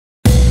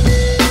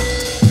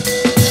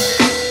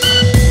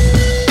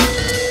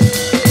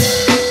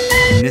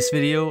In this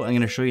video, I'm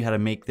going to show you how to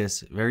make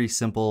this very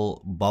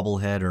simple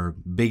bobblehead or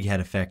big head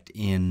effect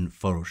in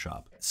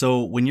Photoshop.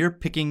 So when you're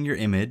picking your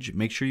image,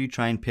 make sure you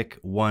try and pick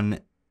one,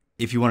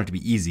 if you want it to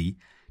be easy,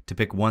 to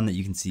pick one that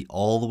you can see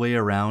all the way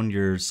around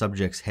your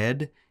subject's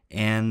head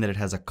and that it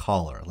has a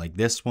collar, like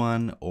this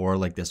one or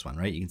like this one,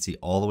 right? You can see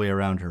all the way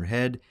around her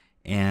head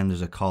and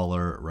there's a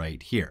collar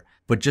right here.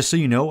 But just so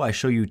you know, I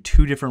show you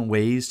two different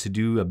ways to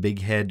do a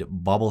big head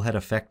bobblehead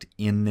effect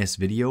in this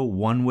video.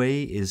 One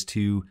way is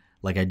to,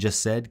 like I just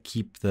said,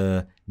 keep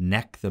the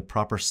neck the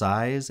proper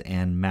size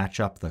and match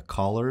up the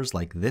collars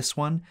like this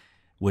one,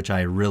 which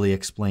I really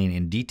explain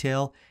in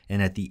detail.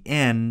 And at the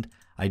end,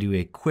 I do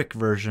a quick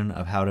version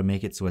of how to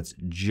make it so it's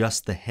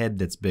just the head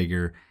that's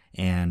bigger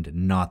and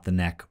not the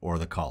neck or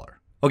the collar.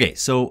 Okay,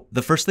 so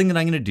the first thing that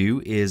I'm gonna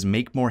do is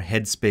make more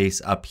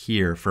headspace up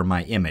here for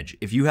my image.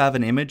 If you have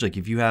an image, like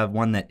if you have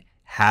one that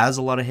has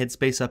a lot of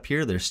headspace up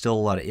here, there's still a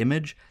lot of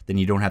image, then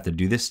you don't have to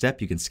do this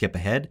step, you can skip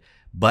ahead.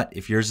 But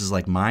if yours is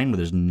like mine, where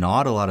there's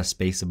not a lot of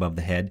space above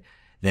the head,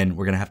 then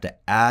we're gonna have to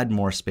add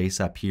more space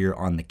up here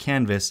on the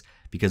canvas,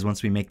 because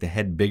once we make the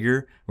head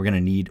bigger, we're gonna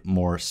need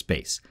more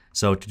space.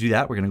 So to do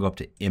that, we're gonna go up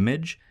to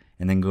Image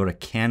and then go to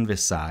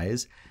Canvas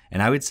Size.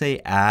 And I would say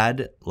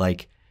add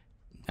like,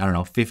 I don't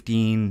know,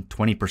 15,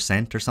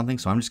 20% or something.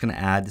 So I'm just gonna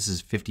add, this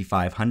is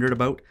 5,500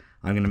 about.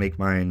 I'm gonna make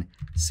mine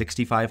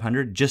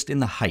 6,500 just in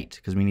the height,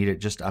 because we need it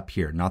just up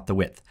here, not the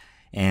width.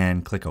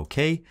 And click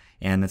OK,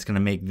 and that's gonna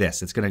make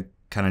this. It's gonna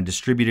kind of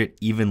distribute it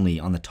evenly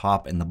on the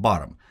top and the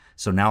bottom.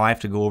 So now I have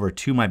to go over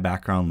to my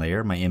background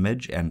layer, my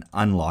image, and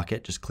unlock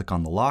it. Just click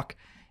on the lock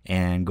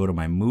and go to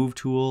my move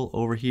tool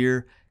over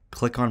here,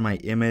 click on my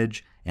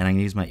image, and I'm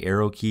gonna use my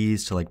arrow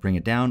keys to like bring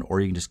it down,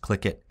 or you can just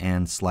click it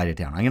and slide it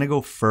down. I'm gonna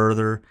go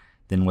further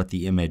than what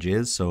the image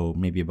is, so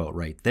maybe about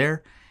right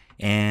there.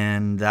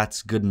 And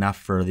that's good enough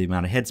for the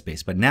amount of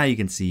headspace. But now you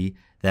can see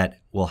that,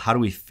 well, how do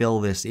we fill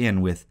this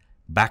in with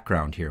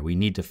background here? We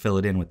need to fill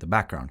it in with the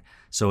background.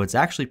 So it's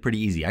actually pretty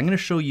easy. I'm gonna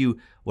show you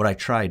what I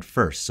tried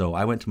first. So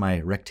I went to my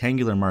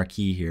rectangular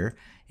marquee here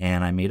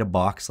and I made a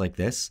box like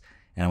this,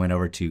 and I went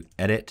over to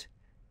Edit,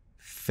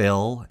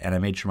 Fill, and I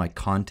made sure my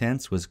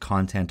contents was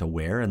content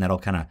aware, and that'll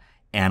kind of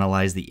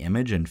analyze the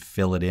image and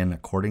fill it in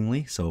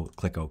accordingly. So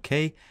click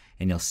OK,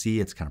 and you'll see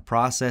it's kind of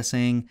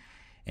processing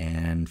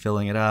and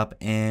filling it up,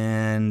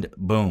 and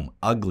boom,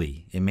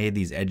 ugly. It made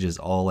these edges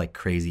all like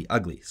crazy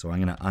ugly. So I'm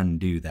gonna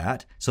undo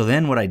that. So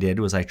then what I did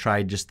was I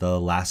tried just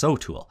the lasso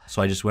tool. So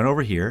I just went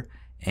over here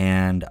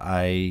and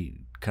I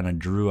kind of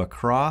drew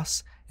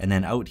across, and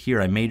then out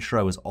here I made sure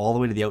I was all the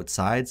way to the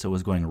outside, so it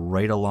was going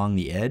right along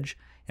the edge,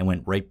 and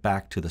went right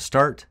back to the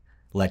start,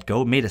 let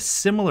go, made a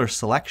similar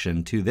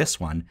selection to this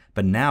one.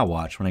 But now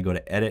watch when I go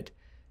to Edit,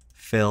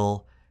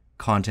 Fill,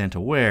 Content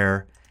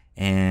Aware,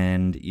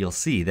 and you'll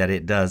see that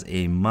it does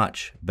a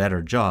much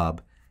better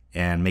job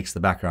and makes the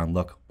background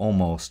look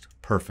almost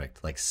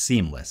perfect, like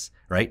seamless,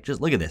 right? Just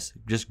look at this,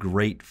 just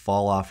great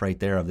fall off right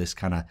there of this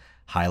kind of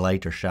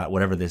highlight or shot,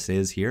 whatever this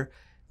is here.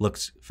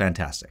 Looks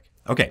fantastic.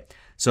 Okay,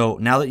 so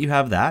now that you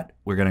have that,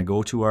 we're gonna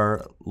go to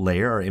our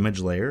layer, our image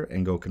layer,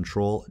 and go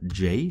Control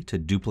J to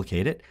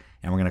duplicate it.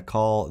 And we're gonna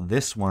call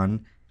this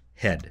one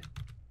Head.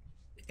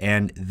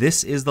 And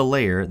this is the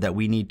layer that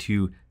we need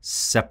to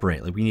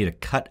separate. Like we need to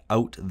cut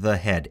out the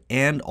head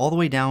and all the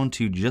way down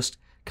to just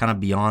kind of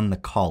beyond the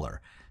collar.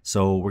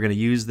 So we're gonna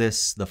use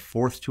this, the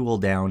fourth tool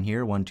down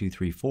here, 1, 2,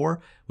 3, 4,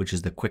 which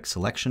is the quick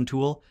selection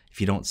tool. If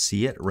you don't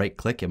see it, right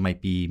click, it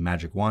might be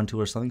magic wand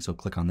tool or something. So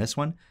click on this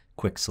one,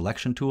 quick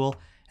selection tool,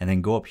 and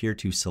then go up here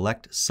to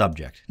select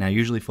subject. Now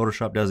usually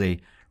Photoshop does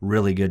a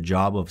really good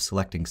job of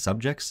selecting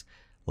subjects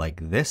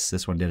like this.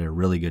 This one did a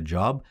really good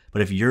job,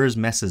 but if yours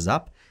messes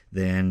up,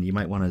 then you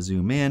might want to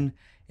zoom in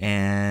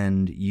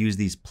and use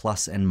these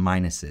plus and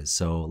minuses.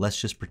 So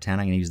let's just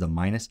pretend I'm going to use the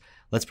minus.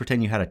 Let's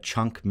pretend you had a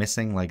chunk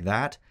missing like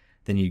that.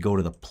 Then you go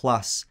to the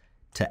plus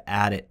to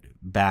add it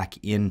back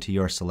into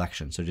your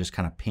selection. So just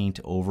kind of paint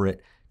over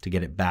it to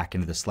get it back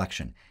into the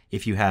selection.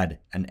 If you had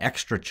an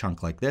extra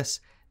chunk like this,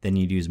 then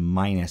you'd use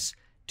minus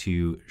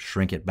to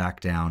shrink it back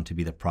down to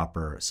be the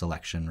proper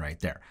selection right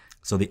there.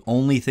 So the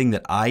only thing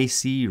that I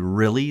see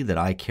really that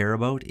I care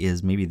about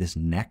is maybe this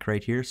neck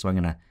right here. So I'm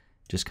going to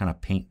just kind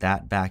of paint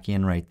that back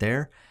in right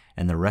there,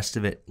 and the rest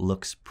of it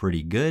looks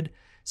pretty good.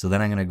 So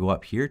then I'm gonna go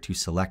up here to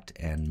select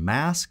and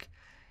mask,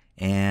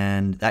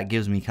 and that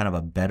gives me kind of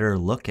a better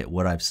look at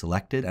what I've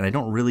selected. And I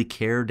don't really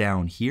care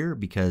down here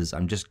because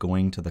I'm just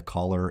going to the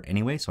collar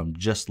anyway, so I'm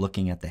just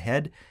looking at the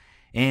head.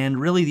 And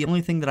really the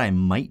only thing that I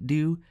might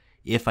do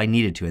if I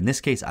needed to, in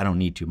this case I don't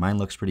need to, mine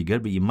looks pretty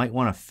good, but you might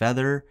want to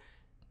feather,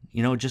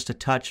 you know, just a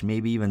touch,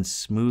 maybe even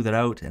smooth it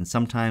out, and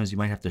sometimes you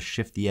might have to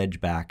shift the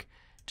edge back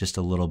just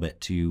a little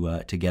bit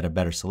to get a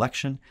better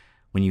selection.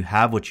 When you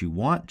have what you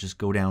want, just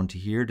go down to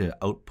here to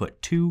Output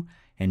 2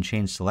 and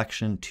change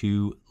selection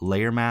to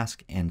Layer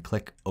Mask and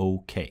click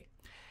OK.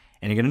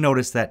 And you're gonna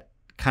notice that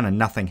kind of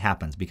nothing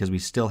happens because we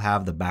still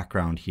have the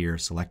background here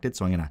selected.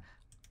 So I'm gonna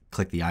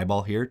click the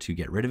eyeball here to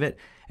get rid of it.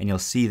 And you'll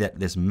see that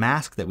this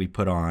mask that we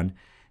put on,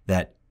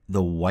 that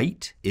the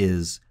white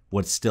is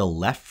what's still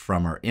left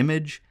from our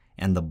image,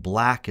 and the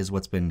black is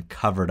what's been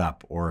covered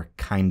up or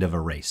kind of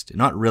erased.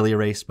 Not really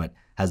erased, but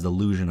has the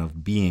illusion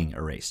of being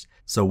erased.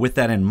 So with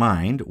that in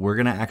mind, we're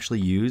gonna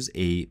actually use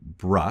a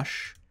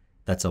brush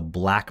that's a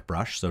black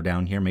brush. So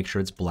down here, make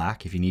sure it's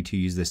black. If you need to,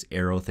 use this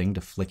arrow thing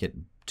to flick it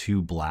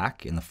to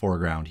black in the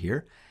foreground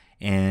here,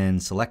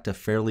 and select a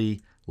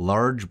fairly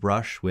large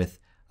brush with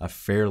a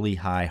fairly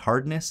high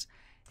hardness.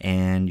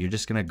 And you're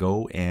just gonna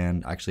go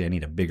and, actually I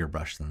need a bigger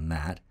brush than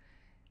that.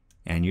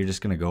 And you're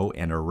just gonna go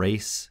and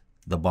erase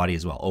the body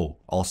as well. Oh,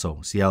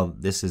 also, see how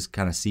this is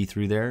kind of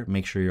see-through there?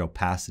 Make sure your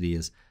opacity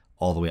is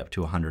all the way up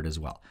to 100 as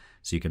well.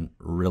 So you can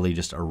really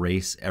just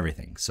erase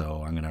everything.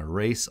 So I'm gonna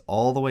erase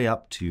all the way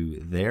up to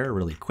there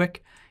really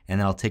quick, and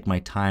then I'll take my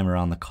time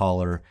around the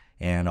collar,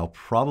 and I'll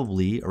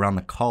probably, around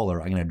the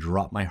collar, I'm gonna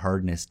drop my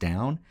hardness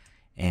down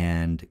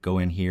and go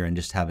in here and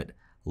just have it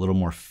a little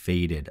more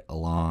faded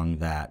along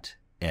that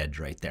edge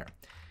right there.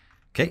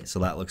 Okay, so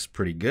that looks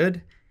pretty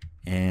good.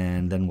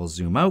 And then we'll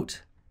zoom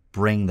out,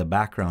 bring the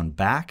background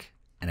back,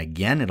 and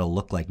again, it'll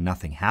look like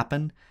nothing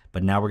happened.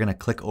 But now we're gonna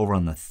click over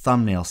on the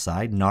thumbnail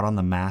side, not on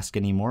the mask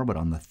anymore, but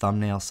on the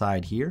thumbnail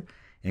side here,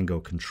 and go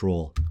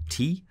Control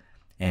T.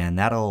 And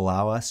that'll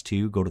allow us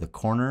to go to the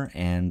corner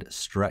and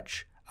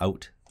stretch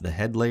out the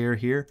head layer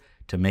here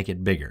to make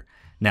it bigger.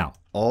 Now,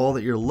 all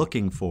that you're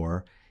looking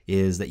for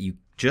is that you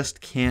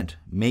just can't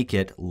make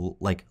it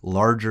like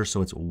larger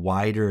so it's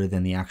wider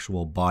than the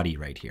actual body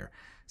right here.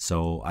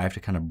 So I have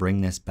to kind of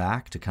bring this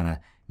back to kind of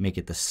make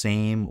it the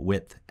same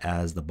width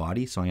as the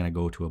body. So I'm gonna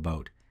go to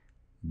about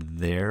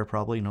there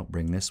probably. No,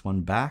 bring this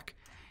one back.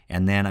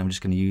 And then I'm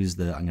just gonna use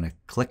I'm gonna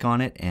click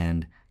on it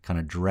and kind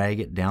of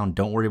drag it down.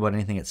 Don't worry about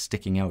anything that's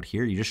sticking out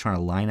here. You're just trying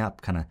to line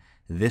up kind of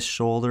this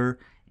shoulder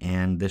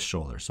and this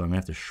shoulder. So I'm gonna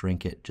have to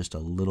shrink it just a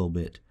little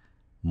bit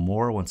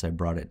more once I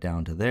brought it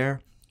down to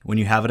there. When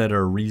you have it at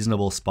a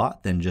reasonable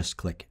spot, then just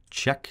click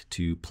check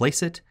to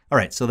place it. All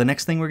right, so the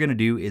next thing we're gonna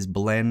do is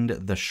blend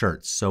the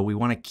shirts. So we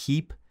wanna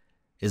keep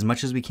as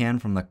much as we can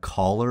from the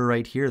collar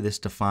right here, this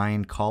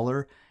defined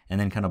collar, and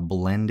then kind of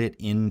blend it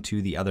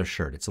into the other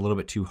shirt. It's a little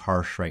bit too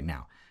harsh right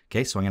now.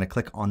 Okay, so I'm gonna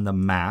click on the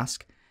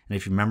mask. And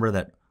if you remember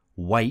that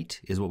white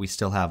is what we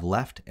still have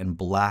left and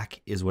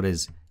black is what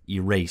is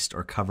erased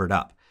or covered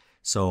up.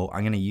 So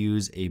I'm gonna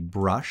use a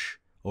brush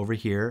over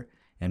here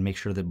and make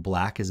sure that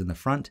black is in the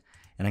front.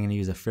 And I'm gonna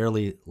use a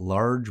fairly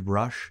large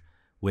brush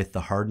with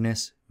the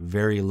hardness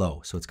very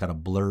low. So it's got a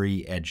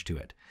blurry edge to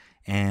it.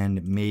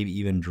 And maybe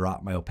even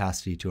drop my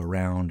opacity to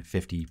around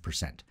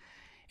 50%.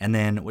 And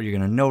then what you're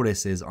gonna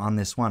notice is on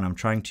this one, I'm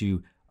trying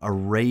to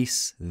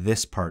erase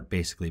this part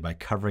basically by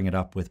covering it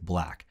up with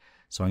black.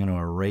 So I'm gonna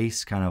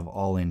erase kind of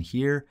all in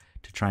here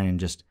to try and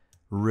just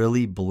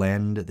really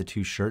blend the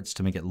two shirts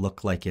to make it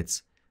look like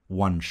it's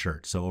one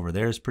shirt. So over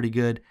there is pretty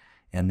good.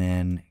 And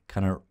then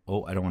kind of,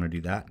 oh, I don't want to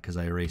do that because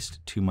I erased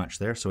too much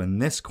there. So in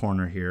this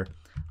corner here,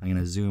 I'm going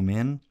to zoom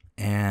in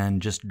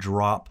and just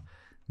drop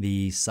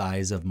the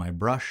size of my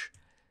brush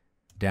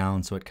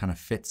down so it kind of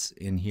fits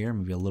in here,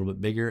 maybe a little bit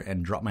bigger,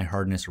 and drop my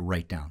hardness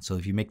right down. So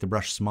if you make the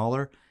brush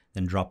smaller,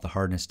 then drop the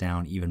hardness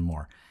down even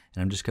more.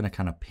 And I'm just going to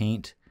kind of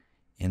paint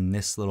in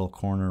this little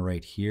corner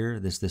right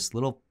here. There's this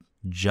little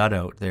jut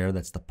out there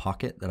that's the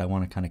pocket that I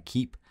want to kind of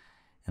keep.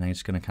 And I'm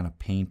just going to kind of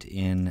paint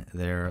in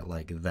there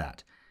like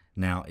that.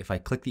 Now, if I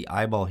click the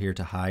eyeball here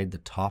to hide the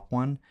top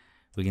one,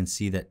 we can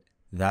see that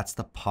that's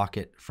the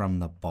pocket from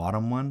the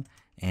bottom one,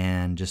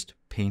 and just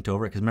paint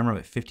over it. Because remember I'm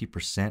at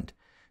 50%,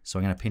 so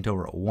I'm going to paint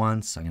over it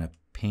once. I'm going to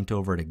paint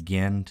over it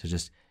again to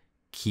just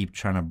keep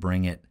trying to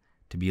bring it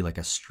to be like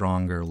a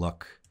stronger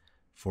look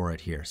for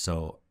it here.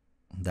 So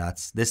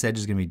this edge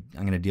is going to be,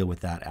 I'm going to deal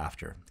with that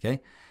after.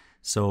 Okay,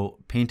 so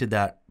painted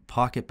that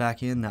pocket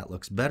back in. That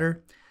looks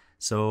better.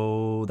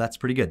 So that's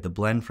pretty good. The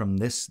blend from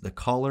the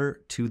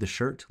collar to the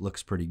shirt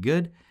looks pretty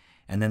good.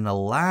 And then the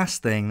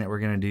last thing that we're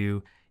gonna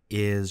do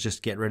is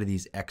just get rid of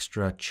these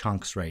extra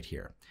chunks right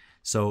here.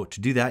 So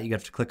to do that, you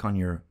have to click on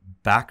your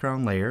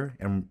background layer,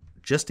 and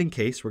just in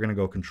case, we're gonna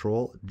go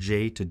Control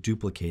J to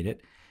duplicate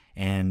it.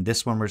 And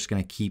this one we're just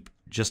gonna keep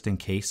just in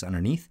case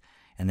underneath.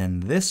 And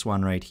then this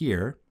one right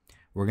here,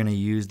 we're gonna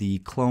use the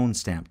clone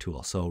stamp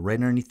tool. So right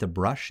underneath the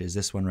brush is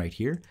this one right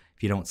here.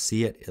 If you don't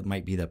see it, it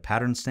might be the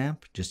pattern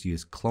stamp. Just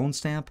use clone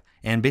stamp.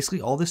 And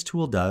basically all this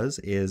tool does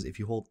is if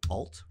you hold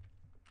Alt,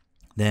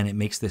 then it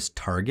makes this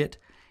target.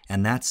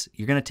 And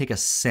you're gonna take a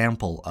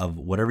sample of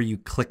whatever you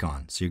click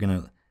on. So you're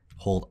gonna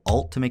hold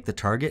Alt to make the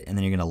target, and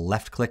then you're gonna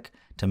left click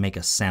to make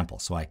a sample.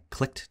 So I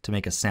clicked to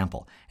make a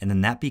sample, and then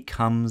that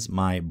becomes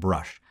my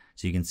brush.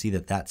 So you can see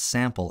that that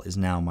sample is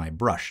now my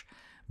brush.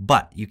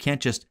 But you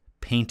can't just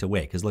paint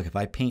away, because look, if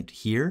I paint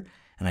here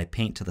and I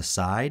paint to the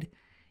side,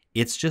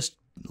 it's just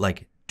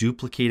like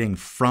duplicating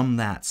from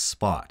that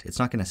spot. It's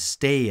not going to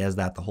stay as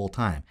that the whole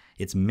time.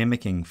 It's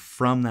mimicking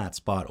from that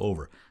spot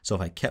over. So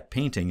if I kept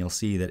painting, you'll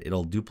see that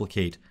it'll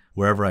duplicate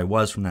wherever I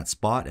was from that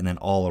spot and then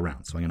all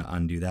around. So I'm going to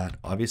undo that,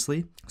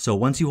 obviously. So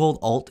once you hold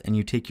Alt and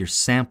you take your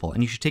sample,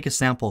 and you should take a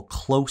sample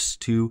close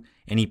to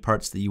any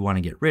parts that you want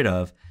to get rid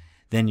of,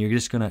 then you're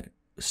just going to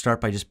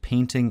start by just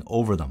painting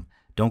over them.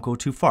 Don't go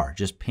too far,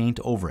 just paint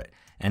over it.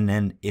 And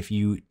then if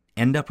you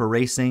end up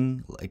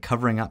erasing, like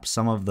covering up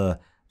some of the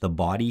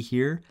body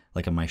here,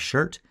 like on my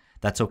shirt,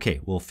 that's okay.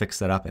 We'll fix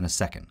that up in a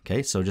second,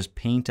 okay? So just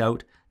paint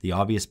out the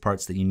obvious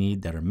parts that you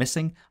need that are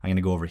missing. I'm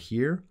gonna go over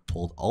here,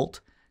 hold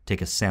Alt,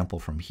 take a sample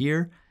from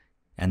here,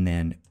 and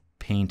then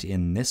paint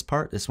in this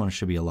part. This one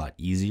should be a lot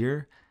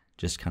easier.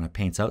 Just kind of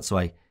paints out. So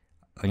I'm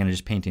gonna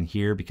just paint in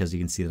here because you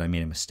can see that I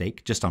made a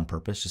mistake, just on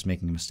purpose, just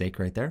making a mistake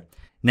right there.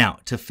 Now,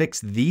 to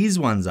fix these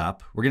ones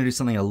up, we're gonna do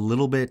something a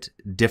little bit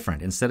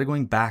different. Instead of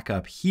going back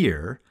up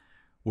here,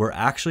 we're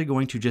actually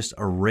going to just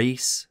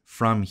erase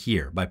from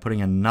here by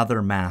putting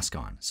another mask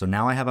on. So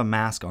now I have a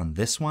mask on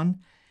this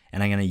one,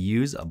 and I'm gonna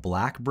use a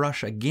black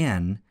brush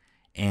again,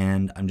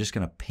 and I'm just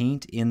gonna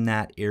paint in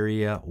that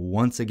area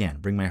once again.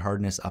 Bring my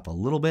hardness up a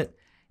little bit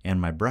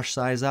and my brush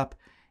size up,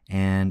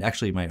 and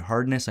actually my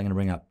hardness I'm gonna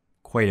bring up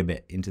quite a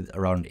bit into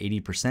around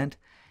 80%,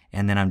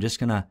 and then I'm just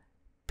gonna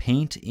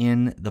paint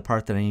in the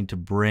part that I need to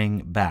bring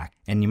back.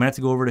 And you might have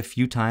to go over it a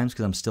few times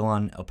because I'm still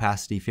on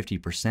opacity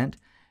 50%.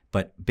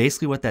 But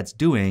basically what that's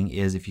doing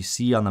is, if you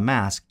see on the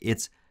mask,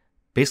 it's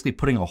basically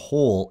putting a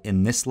hole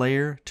in this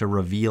layer to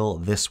reveal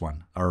this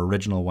one, our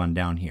original one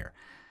down here.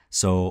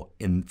 So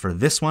for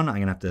this one, I'm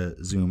gonna have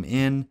to zoom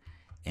in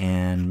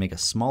and make a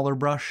smaller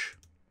brush,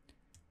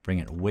 bring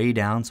it way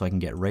down so I can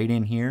get right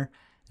in here.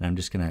 And I'm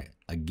just gonna,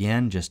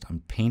 again,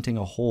 I'm painting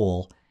a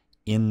hole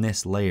in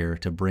this layer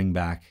to bring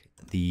back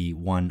the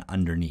one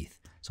underneath.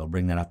 So I'll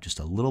bring that up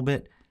just a little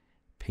bit,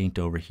 paint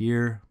over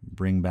here,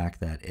 bring back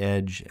that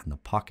edge and the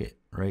pocket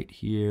right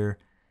here,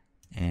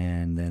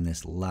 and then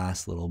this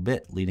last little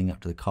bit leading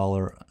up to the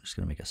collar, I'm just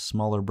gonna make a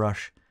smaller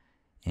brush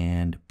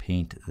and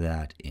paint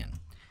that in.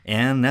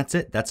 And that's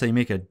it. That's how you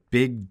make a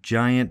big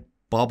giant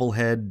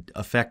bobblehead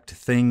effect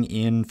thing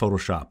in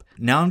Photoshop.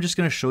 Now I'm just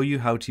gonna show you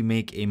how to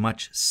make a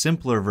much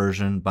simpler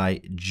version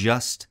by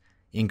just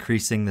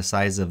increasing the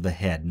size of the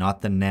head,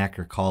 not the neck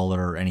or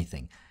collar or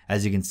anything.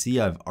 As you can see,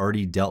 I've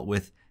already dealt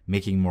with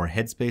making more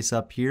headspace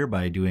up here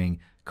by doing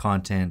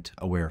content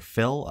aware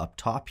fill up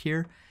top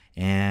here,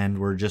 and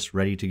we're just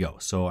ready to go.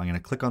 So I'm gonna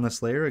click on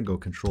this layer and go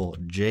Control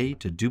J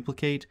to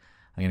duplicate.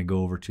 I'm gonna go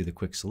over to the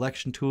quick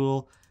selection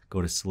tool,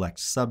 go to select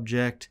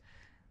subject,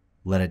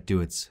 let it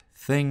do its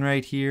thing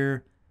right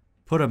here,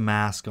 put a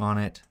mask on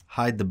it,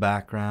 hide the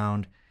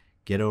background,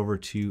 get over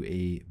to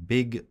a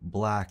big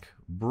black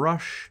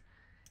brush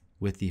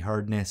with the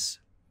hardness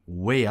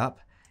way up,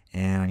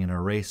 and I'm gonna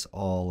erase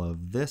all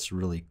of this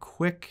really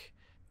quick.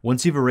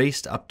 Once you've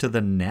erased up to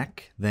the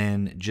neck,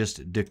 then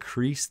just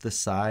decrease the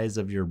size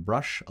of your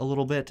brush a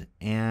little bit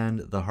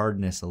and the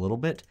hardness a little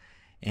bit,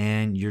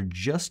 and you're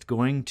just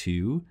going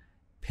to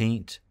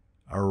paint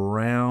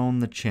around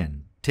the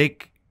chin.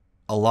 Take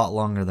a lot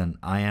longer than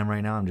I am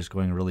right now. I'm just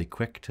going really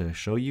quick to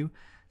show you.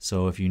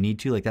 So if you need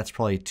to, like, that's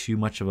probably too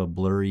much of a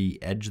blurry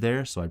edge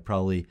there, so I'd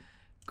probably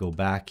go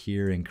back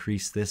here,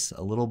 increase this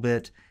a little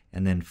bit,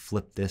 and then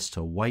flip this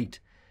to white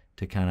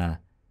to kind of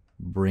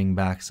bring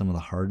back some of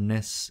the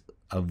hardness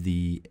of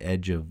the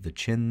edge of the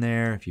chin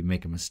there. If you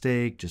make a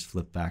mistake, just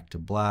flip back to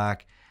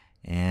black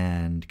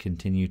and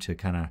continue to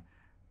kind of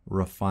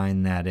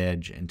refine that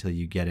edge until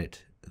you get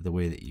it the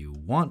way that you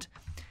want.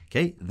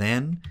 Okay,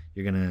 then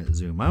you're gonna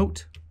zoom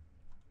out,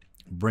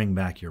 bring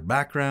back your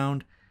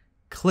background,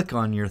 click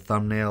on your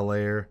thumbnail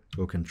layer,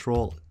 go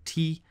Control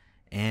T,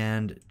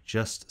 and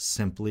just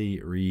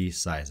simply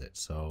resize it.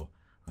 So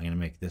I'm gonna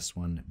make this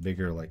one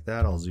bigger like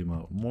that. I'll zoom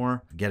out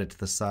more, get it to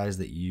the size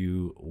that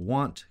you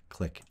want,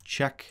 click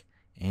check,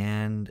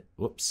 and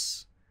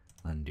whoops,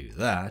 undo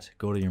that.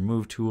 Go to your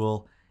move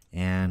tool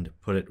and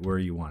put it where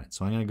you want it.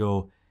 So I'm gonna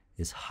go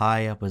as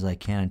high up as I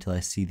can until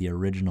I see the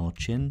original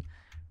chin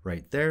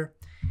right there.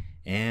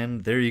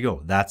 And there you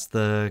go. That's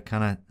the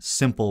kind of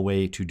simple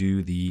way to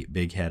do the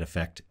big head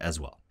effect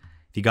as well.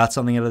 If you got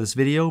something out of this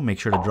video, make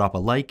sure to drop a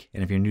like.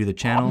 And if you're new to the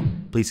channel,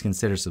 please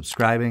consider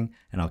subscribing,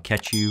 and I'll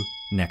catch you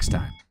next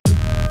time.